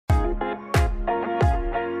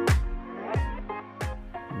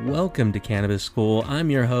Welcome to Cannabis School. I'm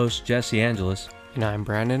your host, Jesse Angeles. And I'm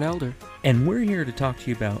Brandon Elder. And we're here to talk to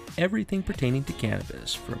you about everything pertaining to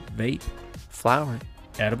cannabis, from vape, flower,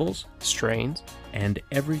 edibles, strains, and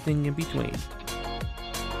everything in between.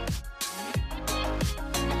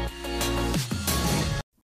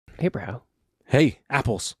 Hey, bro. Hey,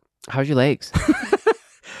 apples. How's your legs?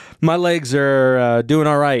 My legs are doing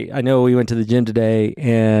all right. I know we went to the gym today,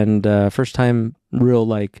 and first time real,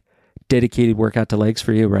 dedicated workout to legs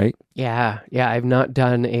for you, right? Yeah. I've not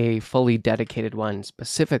done a fully dedicated one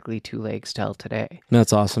specifically to legs till today.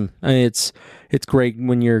 That's awesome. I mean, it's great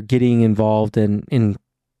when you're getting involved in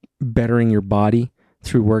bettering your body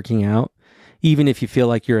through working out. Even if you feel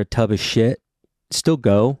like you're a tub of shit, still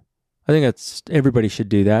go. I think everybody should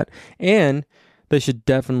do that. And they should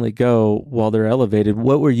definitely go while they're elevated.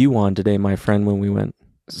 What were you on today, my friend, when we went?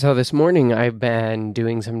 So this morning I've been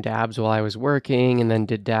doing some dabs while I was working and then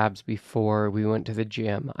did dabs before we went to the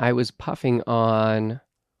gym. I was puffing on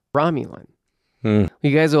Romulan. You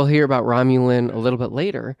guys will hear about Romulan a little bit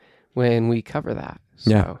later when we cover that.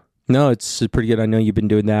 So. Yeah. No, it's pretty good. I know you've been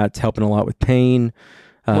doing that. It's helping a lot with pain.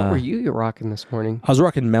 What were you rocking this morning? I was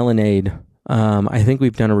rocking Melonade. I think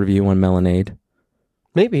we've done a review on Melonade.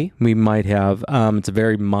 Maybe. We might have. It's a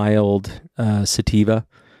very mild sativa.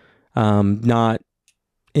 Not,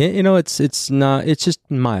 it's just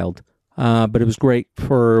mild. But it was great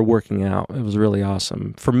for working out. It was really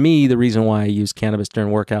awesome. For me, the reason why I use cannabis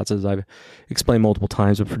during workouts, as I've explained multiple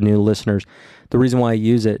times, but for new listeners, the reason why I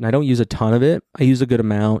use it, and I don't use a ton of it, I use a good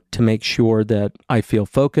amount to make sure that I feel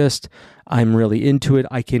focused. I'm really into it.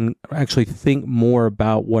 I can actually think more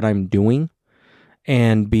about what I'm doing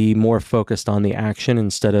and be more focused on the action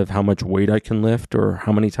instead of how much weight I can lift or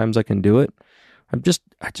how many times I can do it. I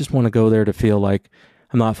just want to go there to feel like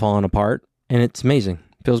I'm not falling apart, and it's amazing.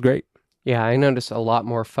 It feels great. Yeah, I notice a lot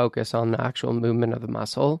more focus on the actual movement of the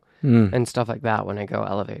muscle and stuff like that when I go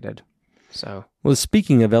elevated. So, well,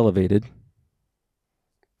 speaking of elevated,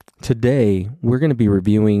 today we're going to be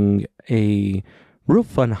reviewing a real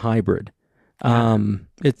fun hybrid.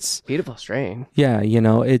 It's beautiful strain. Yeah,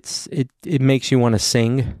 it makes you want to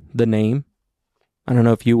sing the name. I don't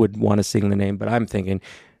know if you would want to sing the name, but I'm thinking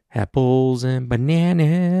apples and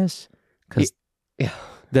bananas, because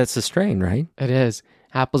that's the strain, right? It is.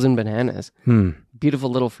 Apples and bananas.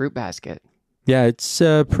 Beautiful little fruit basket. Yeah, it's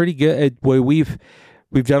pretty good. We've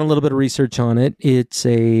done a little bit of research on it. It's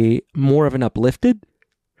a more of an uplifted.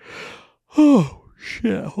 Oh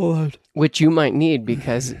shit! Hold on. Which you might need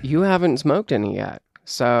because you haven't smoked any yet.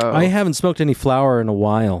 So I haven't smoked any flower in a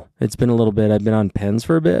while. It's been a little bit. I've been on pens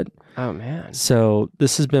for a bit. Oh man! So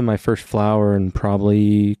this has been my first flower in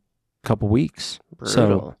probably a couple weeks. Brutal.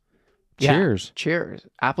 So, cheers. Yeah, cheers.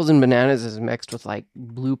 Apples and bananas is mixed with like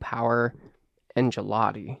Blue Power and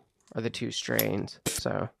Gelati are the two strains.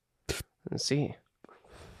 So let's see.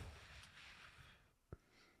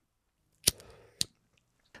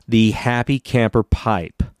 The Happy Camper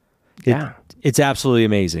pipe. It's absolutely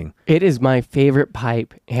amazing. It is my favorite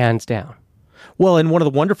pipe, hands down. Well, and one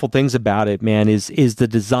of the wonderful things about it, man, is the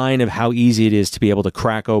design of how easy it is to be able to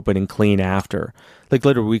crack open and clean after. Like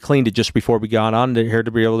literally, we cleaned it just before we got on here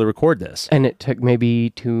to be able to record this. And it took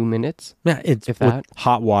maybe 2 minutes. Yeah, it's if that.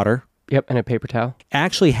 Hot water. Yep, and a paper towel.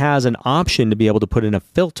 Actually has an option to be able to put in a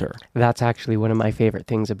filter. That's actually one of my favorite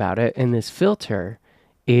things about it. And this filter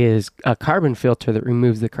is a carbon filter that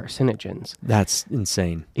removes the carcinogens. That's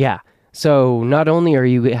insane. Yeah. So not only are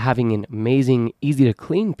you having an amazing, easy to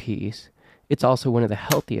clean piece, it's also one of the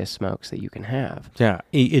healthiest smokes that you can have. Yeah.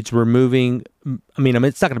 It's removing,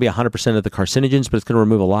 it's not going to be 100% of the carcinogens, but it's going to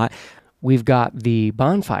remove a lot. We've got the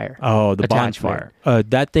bonfire. Oh, the bonfire.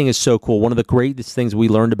 That thing is so cool. One of the greatest things we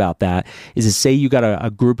learned about that is to say you got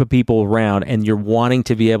a group of people around and you're wanting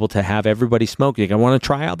to be able to have everybody smoking. I want to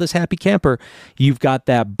try out this Happy Camper. You've got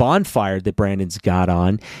that bonfire that Brandon's got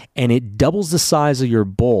on, and it doubles the size of your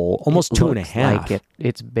bowl, almost 2.5.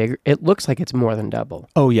 It's bigger. It looks like it's more than double.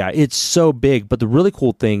 Oh, yeah. It's so big. But the really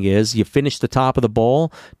cool thing is you finish the top of the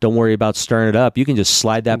bowl. Don't worry about stirring it up. You can just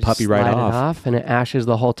slide that puppy right off. Slide it off, and it ashes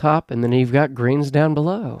the whole top, and then you've got greens down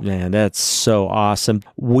below. Man, that's so awesome.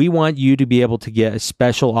 We want you to be able to get a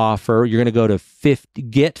special offer. You're going to go to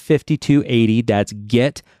get5280. That's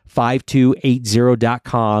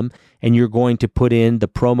get5280.com. And you're going to put in the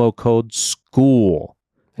promo code SCHOOL.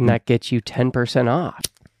 And that gets you 10% off.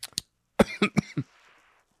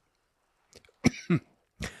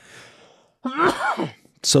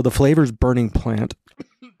 So the flavor's Burning Plant.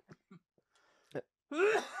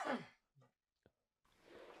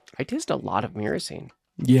 I taste a lot of myrcene.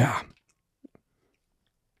 Yeah.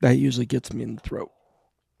 That usually gets me in the throat.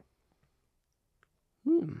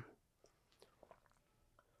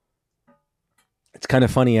 kind of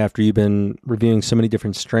funny after you've been reviewing so many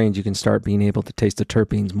different strains, you can start being able to taste the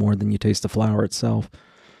terpenes more than you taste the flower itself.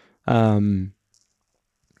 It's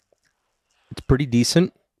pretty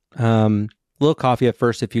decent. A little coffee at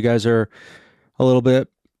first. If you guys are a little bit,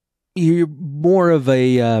 you're more of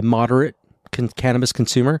a moderate cannabis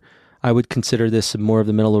consumer, I would consider this more of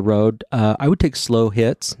the middle of the road. I would take slow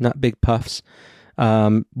hits, not big puffs.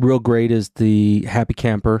 Real great is the Happy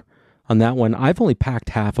Camper on that one. I've only packed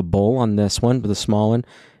half a bowl on this one with a small one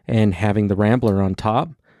and having the Rambler on top.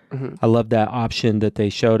 Mm-hmm. I love that option that they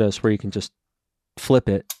showed us where you can just flip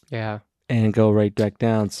it and go right back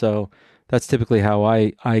down. So that's typically how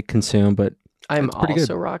I consume, but I'm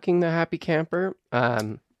also rocking the Happy Camper.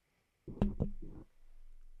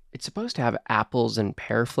 It's supposed to have apples and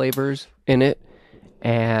pear flavors in it,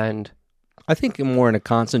 and I think more in a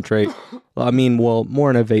concentrate. More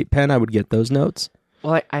in a vape pen, I would get those notes.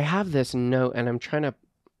 Well, I have this note, and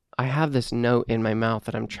I have this note in my mouth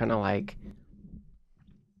that I'm trying to like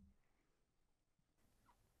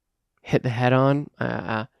hit the head on.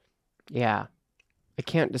 Yeah. I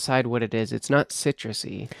can't decide what it is. It's not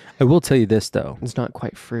citrusy. I will tell you this, though. It's not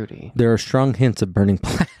quite fruity. There are strong hints of burning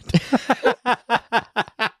plant.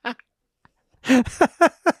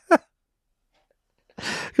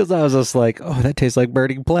 Because I was just like, oh, that tastes like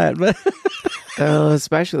burning plant.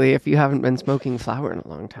 Especially if you haven't been smoking flower in a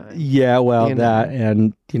long time. Yeah, well,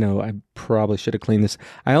 and, I probably should have cleaned this.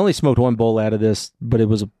 I only smoked one bowl out of this, but it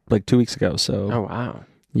was like 2 weeks ago, so. Oh, wow.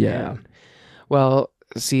 Yeah. Well,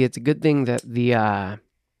 see, it's a good thing that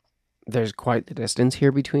there's quite the distance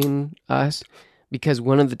here between us, because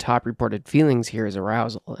one of the top reported feelings here is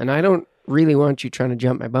arousal, and I don't really want you trying to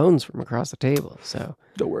jump my bones from across the table, so.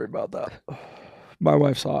 Don't worry about that. My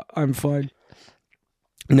wife saw it. I'm fine.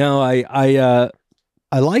 No, I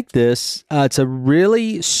like this. It's a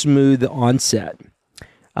really smooth onset.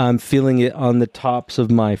 I'm feeling it on the tops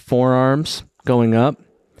of my forearms going up,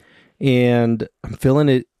 and I'm feeling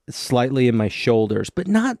it slightly in my shoulders, but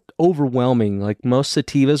not overwhelming like most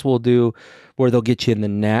sativas will do, where they'll get you in the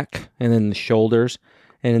neck and then the shoulders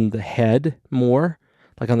and in the head more,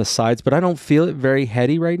 like on the sides. But I don't feel it very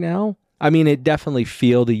heady right now. I mean, it definitely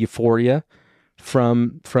feel the euphoria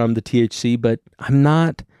from the THC, but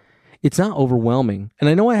it's not overwhelming. And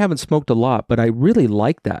I know I haven't smoked a lot, but I really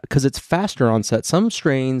like that because it's faster onset. Some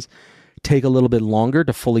strains take a little bit longer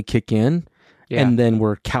to fully kick in. Yeah. And then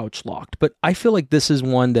we're couch locked. But I feel like this is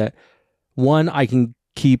one I can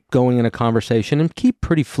keep going in a conversation and keep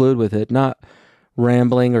pretty fluid with it, not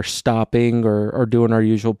rambling or stopping or doing our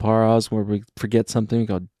usual paras where we forget something. We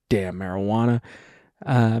go, damn, marijuana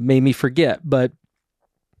made me forget. But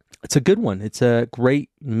it's a good one. It's a great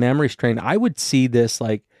memory strain. I would see this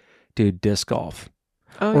like, dude, disc golf.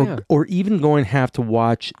 Or even going to have to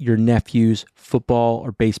watch your nephew's football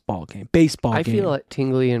or baseball game. I feel it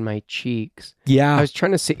tingly in my cheeks. Yeah. I was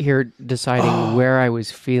trying to sit here deciding where I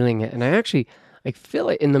was feeling it. And I feel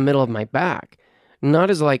it in the middle of my back.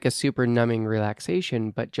 Not as like a super numbing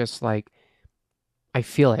relaxation, but just like I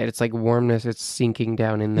feel it. It's like warmness. It's sinking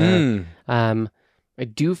down in there. I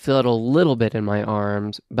do feel it a little bit in my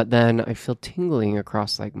arms, but then I feel tingling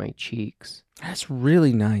across like my cheeks. That's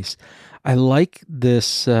really nice. I like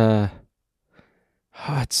this. It's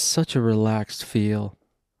such a relaxed feel.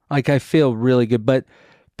 Like I feel really good. But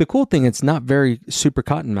the cool thing, it's not very super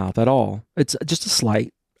cotton mouth at all. It's just a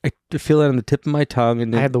slight. I feel it on the tip of my tongue.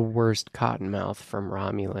 And I had the worst cotton mouth from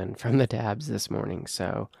Romulan from the dabs this morning.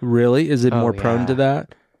 So really, is it more prone to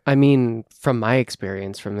that? I mean, from my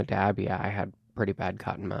experience from the dab, I had pretty bad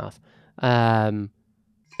cotton mouth.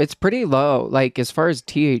 It's pretty low. Like as far as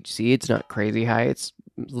THC, it's not crazy high. It's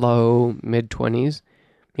low, mid-20s,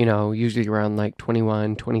 usually around like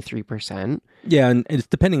 21, 23%. Yeah, and it's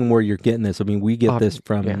depending on where you're getting this. I mean, we get this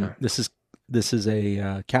from, this is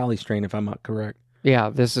a Cali strain, if I'm not correct. Yeah,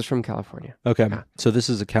 this is from California. Okay, so this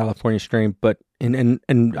is a California strain, but, and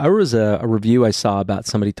there was a review I saw about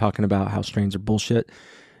somebody talking about how strains are bullshit.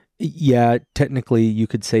 Yeah, technically you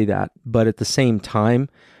could say that, but at the same time,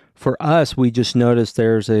 for us, we just noticed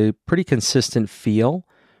there's a pretty consistent feel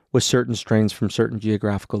with certain strains from certain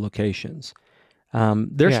geographical locations.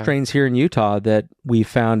 There's strains here in Utah that we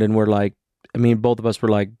found and we're like, both of us were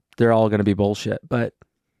like, they're all going to be bullshit, but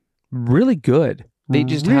really good. They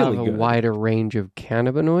just have a wider range of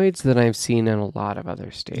cannabinoids than I've seen in a lot of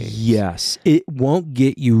other states. Yes. It won't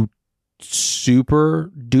get you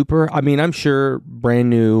super duper. I'm sure brand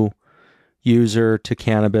new user to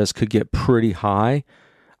cannabis could get pretty high.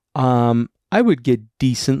 I would get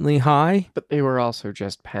decently high. But they were also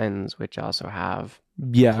just pens, which also have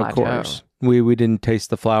plateau. Of course. We didn't taste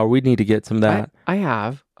the flower. We need to get some of that. I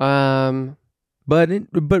have. But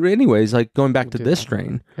anyways, like going back to Do this that.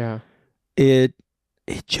 strain, Yeah. it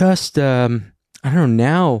just I don't know,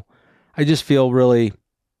 now I just feel really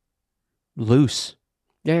loose.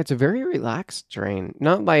 Yeah, it's a very relaxed strain.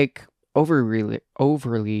 Not like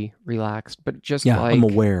overly relaxed, but just Yeah, like I'm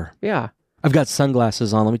aware. Yeah. I've got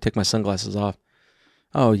sunglasses on. Let me take my sunglasses off.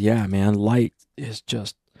 Oh yeah, man, light is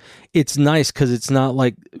just it's nice because it's not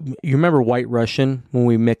like you remember White Russian when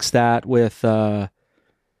we mixed that with what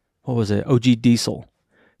was it? OG Diesel.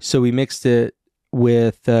 So we mixed it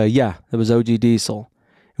with it was OG Diesel.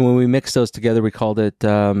 And when we mixed those together, we called it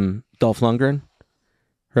Dolph Lundgren,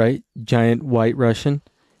 right? Giant White Russian.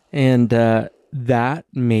 And that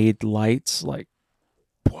made lights like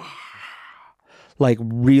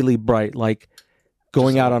really bright, like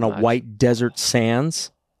going Just a out on a little much. white desert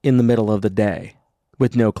sands in the middle of the day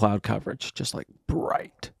with no cloud coverage, just like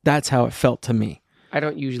bright. That's how it felt to me. I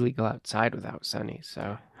don't usually go outside without sunny,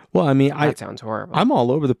 so Well, I mean, that sounds horrible. I'm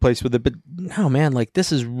all over the place with it, but no, man, like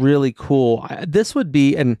this is really cool. This would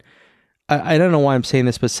be, and I don't know why I'm saying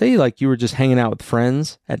this, but say like you were just hanging out with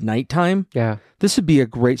friends at nighttime. Yeah. This would be a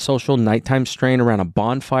great social nighttime strain around a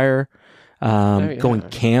bonfire, going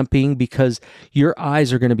camping, because your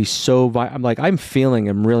eyes are going to be so, I'm feeling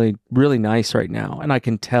them really, really nice right now. And I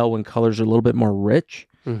can tell when colors are a little bit more rich.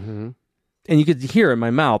 Mm-hmm. And you could hear in my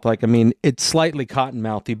mouth, like, I mean, it's slightly cotton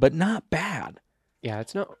mouthy, but not bad. Yeah,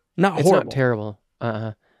 it's not Not it's horrible. not terrible.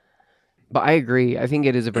 But I agree. I think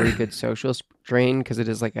it is a very good social strain because it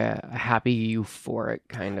is like a happy, euphoric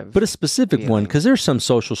kind of. But a specific one, feeling. because there's some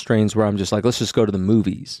social strains where I'm just like, let's just go to the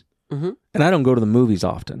movies. Mhm. And I don't go to the movies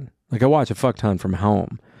often. Like I watch a fuck ton from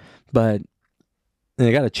home, but and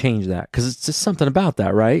I got to change that because it's just something about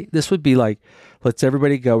that, right? This would be like, let's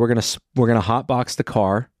everybody go. We're gonna hotbox the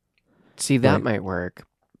car. See, that Right. might work,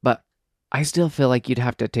 but I still feel like you'd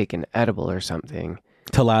have to take an edible or something.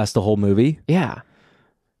 To last the whole movie. Yeah,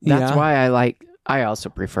 that's Yeah. why I also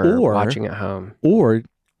prefer Or- watching at home. Or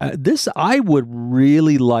this, I would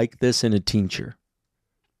really like this in a tincture.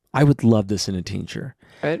 I would love this in a tincture.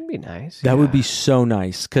 It'd be nice. That would be yeah. so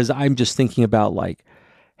nice because I'm just thinking about like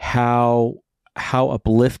how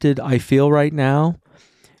uplifted I feel right now.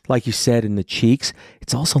 Like you said, in the cheeks.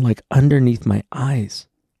 It's also like underneath my eyes.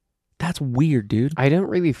 That's weird, dude. I don't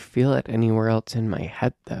really feel it anywhere else in my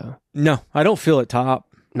head, though. No, I don't feel it top.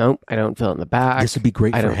 Nope, I don't feel it in the back. This would be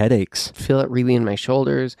great I for don't- headaches. Feel it really in my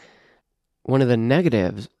shoulders. One of the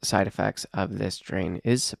negative side effects of this strain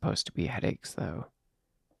is supposed to be headaches, though.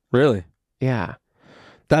 Really? Yeah,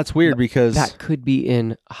 That's weird because that could be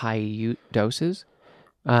in high doses.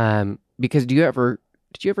 Because did you ever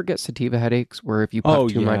get sativa headaches where if you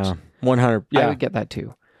puff too much, 100. I Yeah. would get that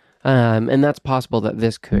too. And that's possible that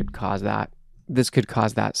this could cause that. This could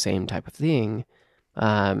cause that same type of thing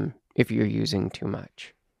if you're using too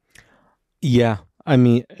much. Yeah. I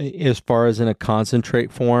mean, as far as in a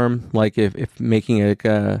concentrate form, like if making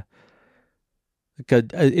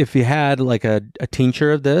if you had like a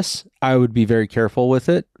tincture of this, I would be very careful with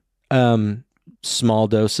it. Small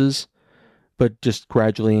doses, but just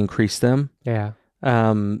gradually increase them. Yeah.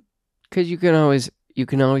 Um, Because you can always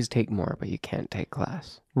take more, but you can't take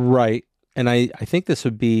less. right. And I think this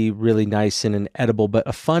would be really nice in an edible, but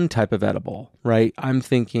a fun type of edible, right? I'm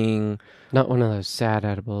thinking, Not one of those sad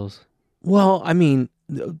edibles. well, I mean,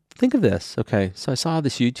 think of this. Okay. So I saw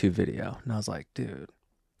this YouTube video and I was like, dude,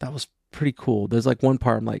 that was pretty cool. There's like one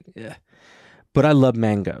part I'm like, yeah. But I love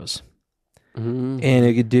mangoes. Mm-hmm. And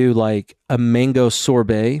it could do like a mango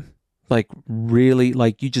sorbet, like really,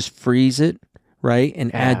 like you just freeze it, right? And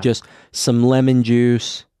Yeah. add just some lemon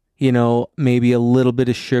juice, maybe a little bit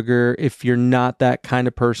of sugar if you're not that kind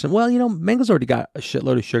of person. Well, mango's already got a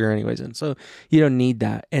shitload of sugar anyways, and so you don't need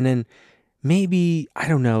that. And then maybe, I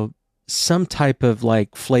don't know, some type of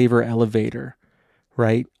like flavor elevator,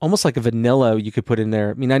 right? Almost like a vanilla you could put in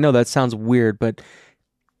there. I mean, I know that sounds weird, but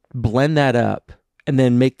blend that up and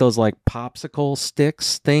then make those like popsicle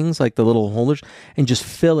sticks things, like the little holders, and just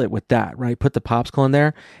fill it with that, right? Put the popsicle in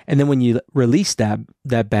there. And then when you release that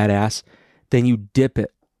badass, then you dip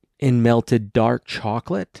it in melted dark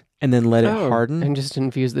chocolate and then let it harden. And just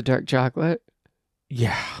infuse the dark chocolate.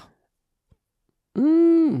 Yeah,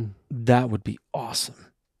 Mm. that would be awesome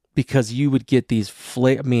because you would get these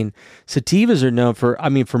I mean, sativas are known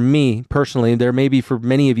for me personally, there may be for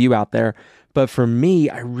many of you out there, but for me,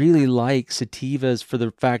 I really like sativas for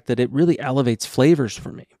the fact that it really elevates flavors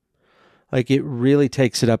for me. Like it really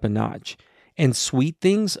takes it up a notch. And sweet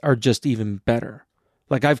things are just even better.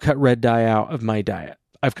 Like I've cut red dye out of my diet.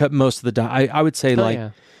 I've cut most of the dye. I would say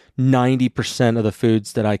 90% of the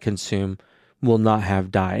foods that I consume will not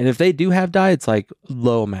have dye. And if they do have dye, it's like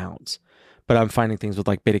low amounts. but I'm finding things with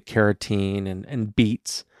like beta carotene and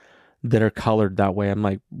beets that are colored that way. I'm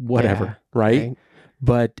like, whatever, right?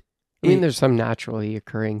 But I mean, there's some naturally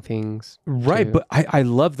occurring things. Right, too. but I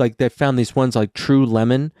love like they found these ones like True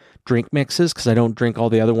Lemon drink mixes because I don't drink all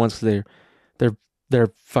the other ones because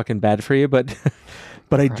they're fucking bad for you. But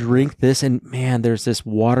I drink this and man, there's this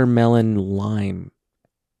watermelon lime,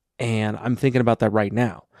 and I'm thinking about that right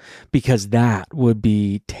now because that would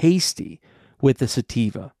be tasty with the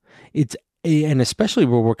sativa. And especially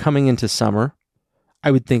where we're coming into summer, I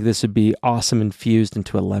would think this would be awesome infused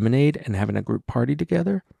into a lemonade and having a group party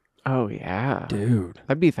together. Oh yeah, dude,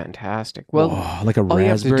 that'd be fantastic. Well, like a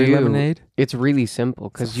raspberry lemonade. It's really simple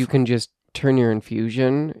because you can just turn your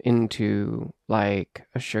infusion into like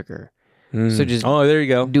a sugar. So just there you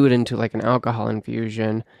go. Do it into like an alcohol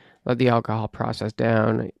infusion. Let the alcohol process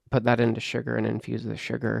down. Put that into sugar and infuse the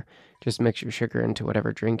sugar. Just mix your sugar into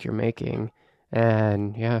whatever drink you're making,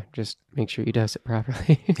 and yeah, just make sure you dose it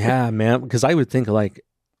properly. Yeah, man. Because I would think like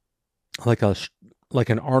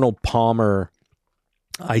an Arnold Palmer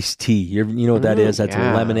iced tea. You know what that is? That's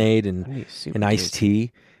a lemonade and an iced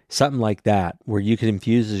tea, something like that, where you can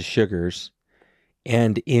infuse the sugars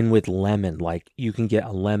and in with lemon. Like you can get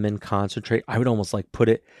a lemon concentrate. I would almost like put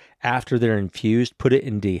it after they're infused, put it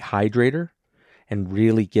in dehydrator and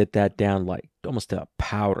really get that down like almost to a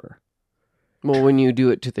powder. Well, when you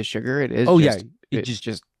do it to the sugar, it is. It's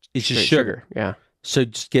just sugar. Yeah. So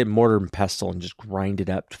just get mortar and pestle and just grind it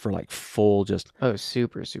up for like full just... Oh,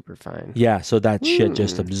 super, super fine. Yeah, so that shit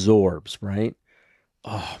just absorbs, right?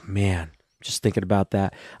 Oh, man. Just thinking about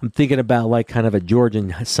that. I'm thinking about like kind of a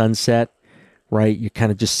Georgian sunset, right? You're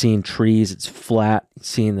kind of just seeing trees. It's flat.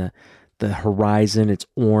 Seeing the horizon. It's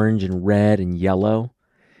orange and red and yellow.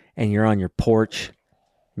 And you're on your porch.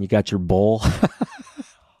 And you got your bowl.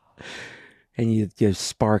 And you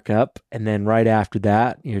spark up. And then right after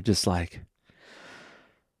that, you're just like...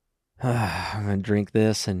 I'm going to drink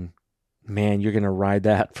this and man, you're going to ride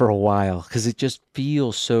that for a while because it just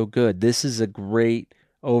feels so good. This is a great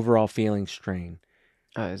overall feeling strain.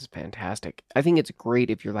 It's fantastic. I think it's great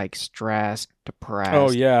if you're like stressed,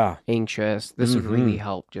 depressed, anxious. This would really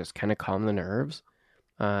help just kind of calm the nerves.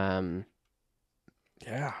 Yeah.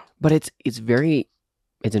 But it's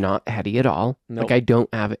not heady at all. Nope. Like I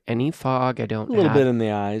don't have any fog. I don't a little bit in the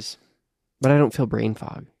eyes. But I don't feel brain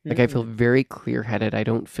fog. Like I feel very clear-headed. I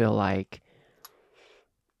don't feel like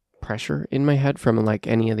pressure in my head from like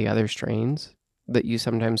any of the other strains that you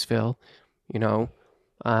sometimes feel, you know.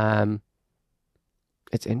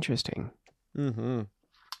 It's interesting. Mm-hmm.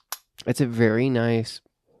 It's a very nice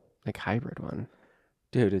like hybrid one.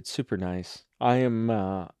 Dude, it's super nice. I am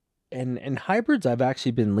and hybrids I've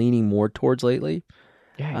actually been leaning more towards lately.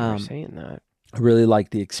 Yeah, you were saying that. I really like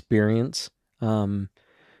the experience.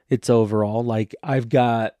 It's overall like I've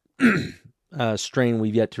got a strain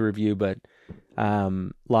we've yet to review, but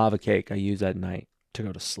lava cake I use at night to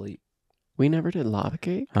go to sleep. We never did lava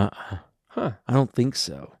cake? Huh? I don't think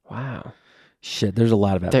so. Wow. Shit, there's a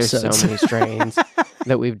lot of episodes. There's so many strains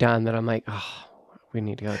that we've done that I'm like, oh, we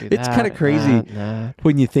need to go do that. It's kind of crazy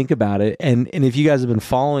when you think about it. And if you guys have been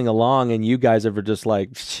following along and you guys ever just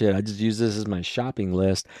like, shit, I just use this as my shopping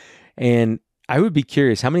list. And I would be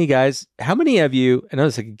curious, how many of you, I know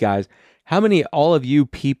it's like guys, all of you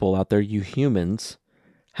people out there, you humans,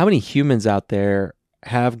 how many humans out there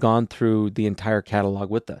have gone through the entire catalog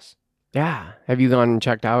with us? Yeah. Have you gone and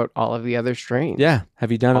checked out all of the other strains? Yeah. Have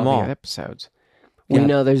you done them all? The episodes. We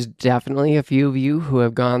know there's definitely a few of you who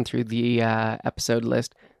have gone through the episode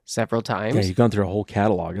list several times. Yeah, you've gone through a whole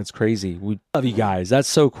catalog. It's crazy. We love you guys. That's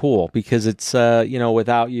so cool because it's,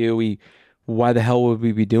 without you, why the hell would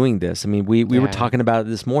we be doing this? I mean, we were talking about it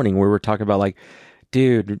this morning. We were talking about like,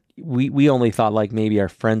 dude, we only thought like maybe our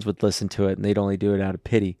friends would listen to it and they'd only do it out of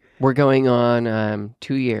pity. We're going on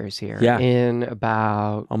 2 years here in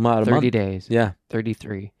about 30 days. Yeah.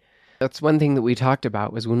 33. That's one thing that we talked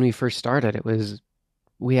about was when we first started,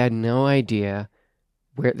 we had no idea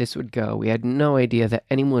where this would go. We had no idea that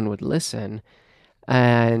anyone would listen.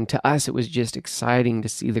 And to us, it was just exciting to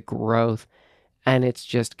see the growth. And it's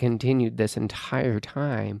just continued this entire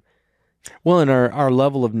time. Well, and our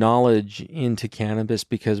level of knowledge into cannabis,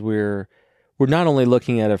 because we're not only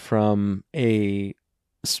looking at it from a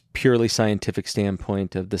purely scientific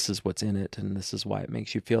standpoint of this is what's in it and this is why it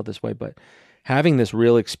makes you feel this way, but having this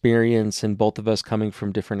real experience and both of us coming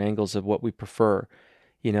from different angles of what we prefer,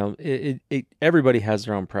 everybody has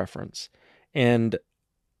their own preference. And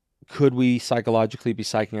could we psychologically be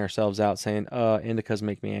psyching ourselves out saying, indicas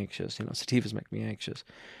make me anxious, sativas make me anxious?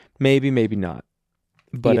 Maybe, maybe not.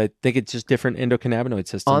 But I think it's just different endocannabinoid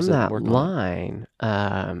systems on that work line.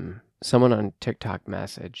 Someone on TikTok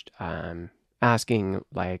messaged asking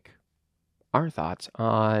like our thoughts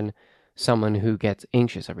on someone who gets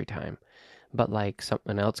anxious every time, but like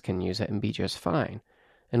someone else can use it and be just fine,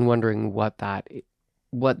 and wondering what that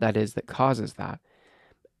is that causes that.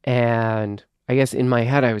 And I guess in my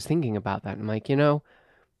head I was thinking about that. I'm like,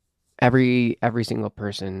 every single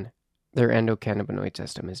person, their endocannabinoid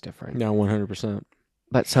system is different. No, 100%.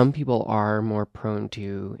 But some people are more prone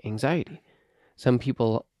to anxiety. Some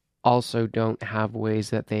people also don't have ways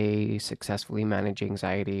that they successfully manage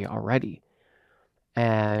anxiety already.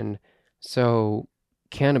 And so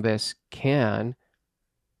cannabis can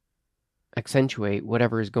accentuate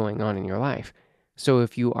whatever is going on in your life. So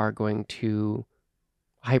if you are going to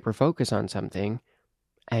hyper focus on something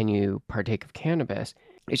and you partake of cannabis,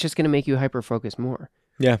 it's just going to make you hyper focus more.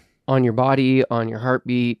 Yeah. On your body, on your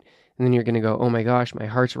heartbeat. And then you're going to go, oh my gosh, my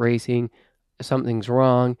heart's racing. Something's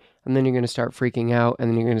wrong. And then you're going to start freaking out. And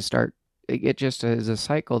then you're going to start, it just is a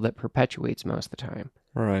cycle that perpetuates most of the time.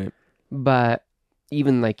 Right. But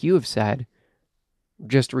even like you have said,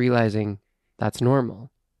 just realizing that's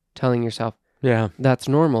normal. Telling yourself, yeah, that's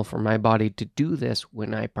normal for my body to do this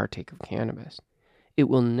when I partake of cannabis. It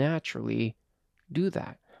will naturally do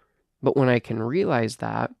that. But when I can realize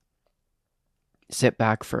that, sit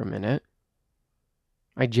back for a minute,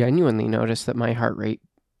 I genuinely notice that my heart rate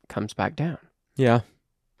comes back down. Yeah.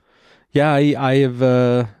 Yeah, I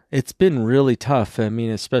have, it's been really tough. I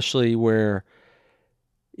mean, especially where,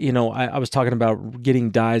 I was talking about getting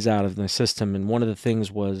dyes out of my system. And one of the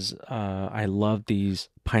things was I love these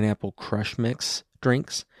pineapple crush mix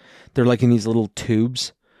drinks. They're like in these little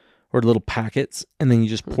tubes or little packets. And then you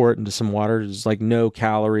just pour it into some water. There's like no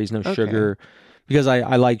calories, no sugar. Because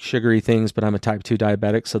I like sugary things, but I'm a type 2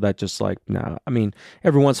 diabetic. So that just like, no. I mean,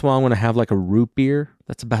 every once in a while I'm going to have like a root beer.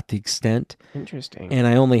 That's about the extent. Interesting. And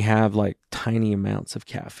I only have like tiny amounts of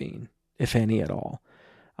caffeine, if any at all.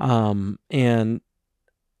 And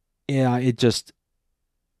yeah, it just,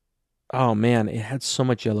 oh man, it had so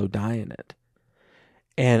much yellow dye in it.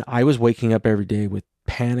 And I was waking up every day with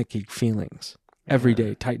panicky feelings every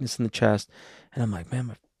day, tightness in the chest. And I'm like, man,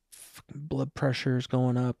 my fucking blood pressure is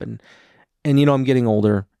going up. And I'm getting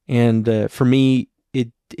older. And for me,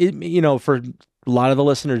 it for a lot of the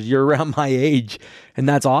listeners, you're around my age, and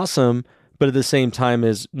that's awesome. But at the same time,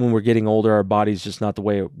 as when we're getting older, our body's just not the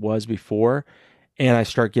way it was before. And I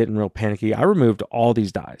start getting real panicky. I removed all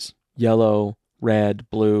these dyes, yellow, red,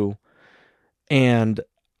 blue, and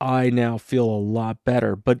I now feel a lot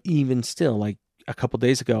better. But even still, like a couple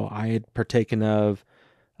days ago, I had partaken of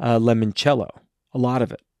limoncello, a lot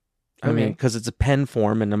of it. I mean, because it's a pen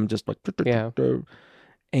form, and I'm just like,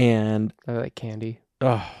 and I like candy.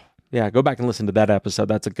 Oh, yeah. Go back and listen to that episode.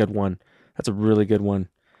 That's a good one. That's a really good one.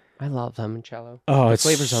 I love limoncello. Oh, the it's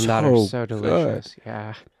flavors on that are so delicious. Good.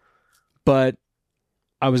 Yeah. But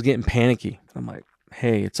I was getting panicky. I'm like,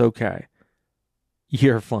 hey, it's okay.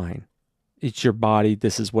 You're fine. It's your body.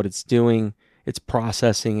 This is what it's doing. It's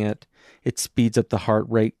processing it. It speeds up the heart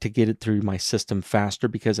rate to get it through my system faster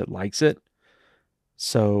because it likes it.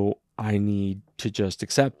 So I need to just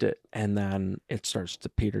accept it, and then it starts to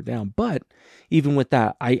peter down. But even with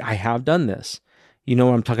that, I have done this.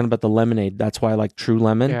 I'm talking about the lemonade. That's why I like True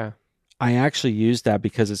Lemon. Yeah. I actually use that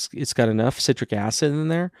because it's got enough citric acid in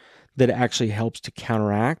there that it actually helps to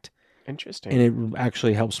counteract. Interesting. And it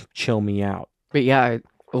actually helps chill me out. But yeah,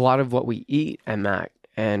 a lot of what we eat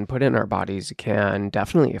and put in our bodies can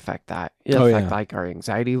definitely affect that. Like our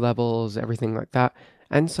anxiety levels, everything like that.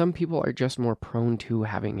 And some people are just more prone to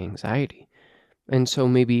having anxiety. And so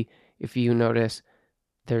maybe if you notice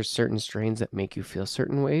there's certain strains that make you feel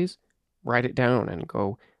certain ways, write it down and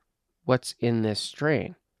go, what's in this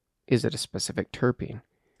strain? Is it a specific terpene?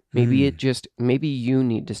 Maybe maybe you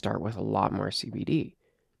need to start with a lot more CBD.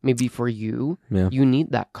 Maybe for you, you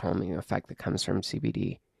need that calming effect that comes from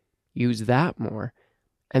CBD. Use that more.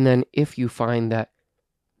 And then if you find that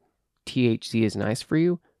THC is nice for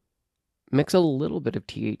you, mix a little bit of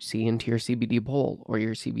THC into your CBD bowl or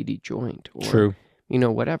your CBD joint or,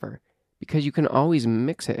 whatever. Because you can always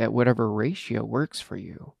mix it at whatever ratio works for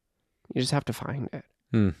you. You just have to find it.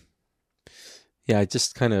 Yeah, I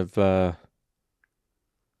just kind of, I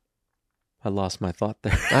lost my thought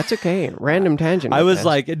there. That's okay. Random tangent. I was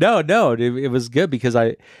like, no, it was good because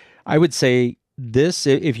I would say this,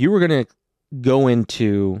 if you were going to go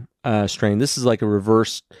into a strain, this is like a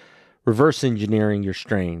reverse engineering your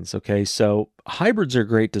strains. Okay. So hybrids are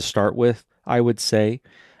great to start with, I would say,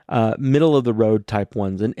 middle of the road type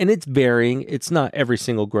ones. And it's varying. It's not every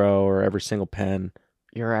single grow or every single pen.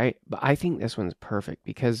 You're right. But I think this one's perfect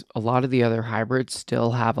because a lot of the other hybrids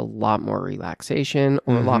still have a lot more relaxation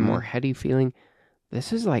or a lot more heady feeling.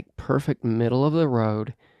 This is like perfect middle of the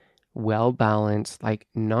road. well balanced, like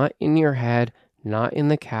not in your head, not in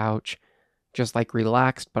the couch, just like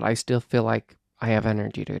relaxed, but I still feel like I have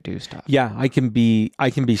energy to do stuff. Yeah, I can be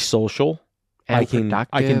social. And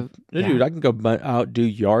productive. Dude, I can go out, do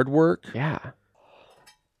yard work. Yeah.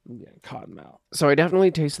 I'm getting cottonmouth. So I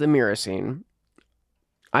definitely taste the myrcene.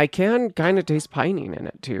 I can kind of taste pinene in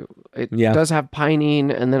it too. It does have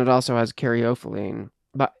pinene, and then it also has caryophyllene.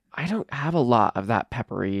 But I don't have a lot of that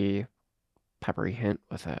peppery hint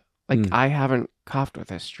with it. Like I haven't coughed with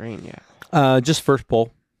this strain yet. Just first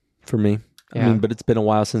pull for me. Yeah. I mean, but it's been a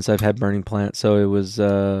while since I've had Burning Plant, so it was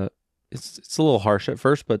it's a little harsh at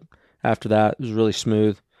first, but after that it was really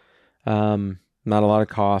smooth. Not a lot of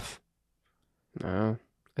cough. No,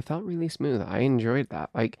 it felt really smooth. I enjoyed that.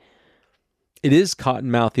 Like it is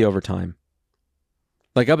cottonmouthy over time.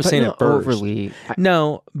 Like I was saying at first. Overly.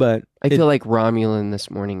 No, but I feel like Romulan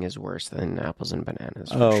this morning is worse than apples and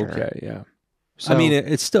bananas. For sure. Okay, yeah. So, I mean,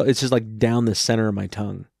 it's just like down the center of my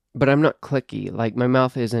tongue. But I'm not clicky. Like my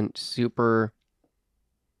mouth isn't super.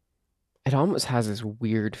 It almost has this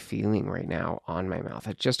weird feeling right now on my mouth.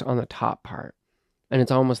 It's just on the top part, and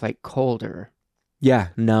it's almost like colder. Yeah,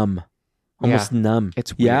 numb. Almost numb.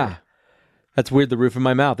 It's weird. Yeah. That's weird. The roof of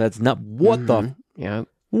my mouth. That's not. What the? Yeah.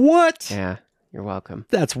 What? Yeah. You're welcome.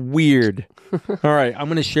 That's weird. All right, I'm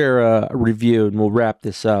going to share a review, and we'll wrap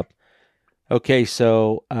this up. Okay,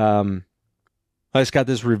 so I just got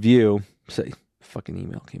this review. Say, fucking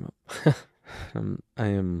email came up. I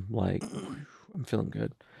am like, I'm feeling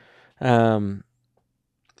good. So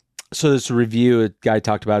this review, a guy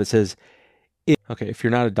talked about. It says, okay, if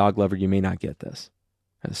you're not a dog lover, you may not get this.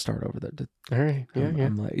 I had to start over there. All right. Yeah,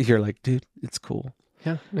 I'm like, you're like, dude, it's cool.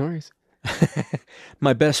 Yeah, no worries.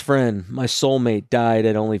 My best friend, my soulmate, died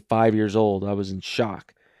at only 5 years old. I was in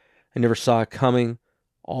shock. I never saw it coming.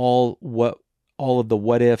 All of the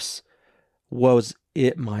what ifs. Was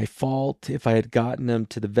it my fault if I had gotten him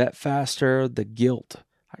to the vet faster? The guilt.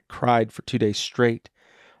 I cried for 2 days straight.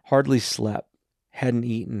 Hardly slept. Hadn't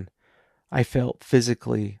eaten. I felt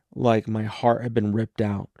physically like my heart had been ripped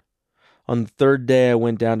out. On the third day, I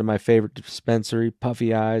went down to my favorite dispensary,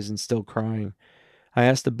 puffy eyes and still crying. I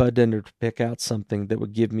asked the bud tender to pick out something that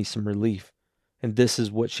would give me some relief, and this is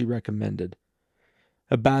what she recommended.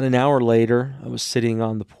 About an hour later, I was sitting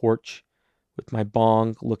on the porch with my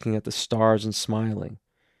bong, looking at the stars and smiling.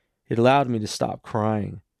 It allowed me to stop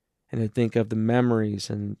crying and to think of the memories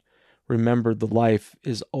and remember the life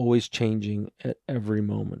is always changing at every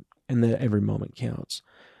moment, and that every moment counts.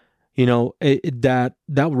 You know, that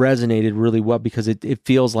resonated really well because it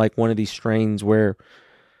feels like one of these strains where,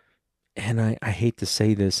 and I hate to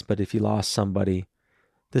say this, but if you lost somebody,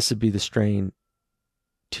 this would be the strain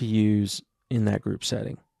to use in that group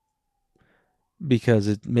setting because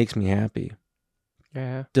it makes me happy.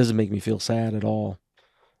 Yeah. Doesn't make me feel sad at all.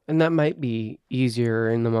 And that might be easier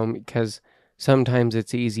in the moment because sometimes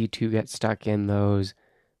it's easy to get stuck in those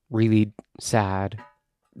really sad,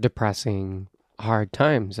 depressing, hard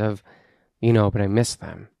times of, but I miss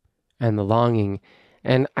them and the longing.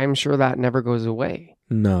 And I'm sure that never goes away.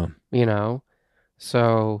 No.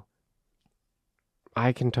 So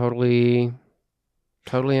I can totally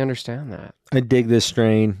understand that. I dig this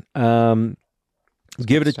strain.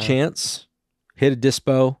 Give it a chance. Hit a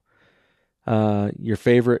dispo. Your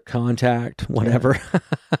favorite contact, whatever. Yeah.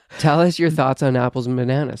 Tell us your thoughts on apples and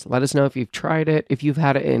bananas. Let us know if you've tried it. If you've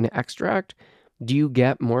had it in extract, do you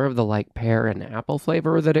get more of the like pear and apple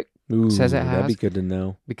flavor that it says it has? That'd be good to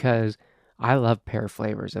know. Because I love pear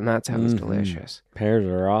flavors, and that sounds delicious. Pears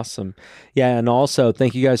are awesome. Yeah, and also,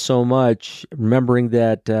 thank you guys so much. Remembering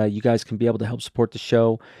that you guys can be able to help support the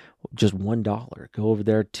show. Just $1. Go over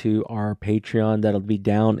there to our Patreon. That'll be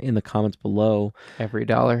down in the comments below. Every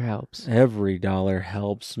dollar helps. Every dollar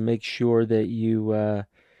helps. Make sure that you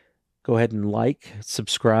go ahead and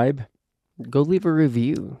subscribe. Go leave a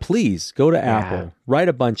review. Please go to Apple. Write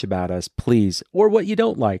a bunch about us, please. Or what you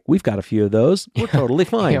don't like. We've got a few of those. We're totally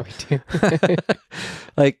fine. Yeah, we do.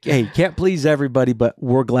 Hey, can't please everybody, but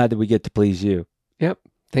we're glad that we get to please you. Yep.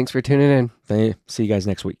 Thanks for tuning in. See you guys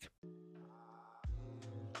next week.